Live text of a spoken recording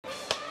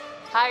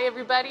Hi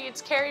everybody,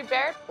 it's Carrie,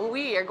 Baird, and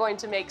we are going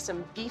to make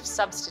some beef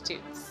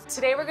substitutes.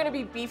 Today we're gonna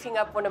be beefing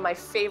up one of my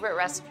favorite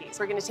recipes.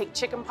 We're gonna take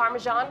chicken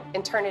Parmesan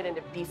and turn it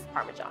into beef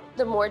Parmesan.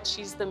 The more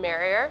cheese, the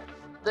merrier.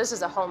 This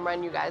is a home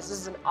run, you guys. This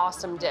is an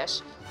awesome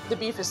dish. The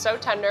beef is so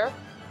tender.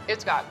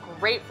 It's got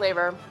great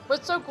flavor.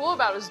 What's so cool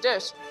about this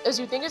dish is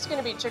you think it's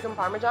gonna be chicken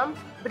Parmesan,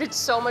 but it's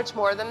so much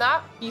more than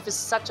that. Beef is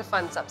such a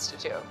fun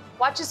substitute.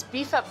 Watch us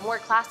beef up more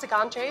classic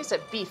entrees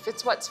at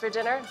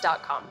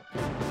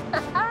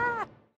beefitswhatsfordinner.com.